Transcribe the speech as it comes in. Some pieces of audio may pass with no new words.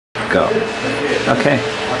go. Okay.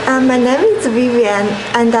 My name is Vivian,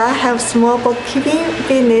 and I have small bookkeeping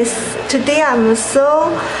business. Today, I'm so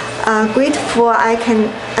grateful I can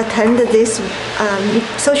attend this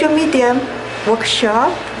social media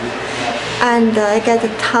workshop, and I get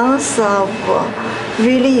tons of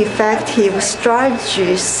really effective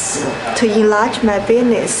strategies to enlarge my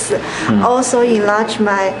business, also enlarge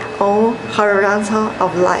my own horizon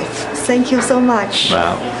of life. Thank you so much.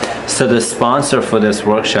 Wow. So the sponsor for this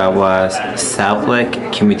workshop was South Lake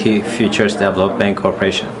Futures Development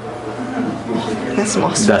Corporation. That's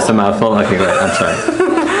awesome. That's a mouthful? Okay, great. I'm sorry.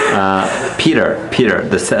 Peter,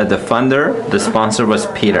 the funder, the sponsor was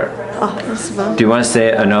Peter. Oh, that's fun. Do you want to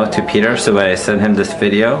say a note to Peter so when I send him this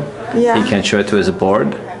video, he can show it to his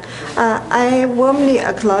board? I warmly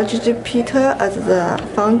acknowledge Peter as the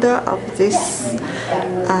founder of this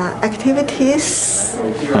activities.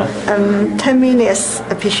 10 minutes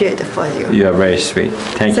appreciated for you. You are very sweet.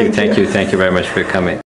 Thank you very much for coming.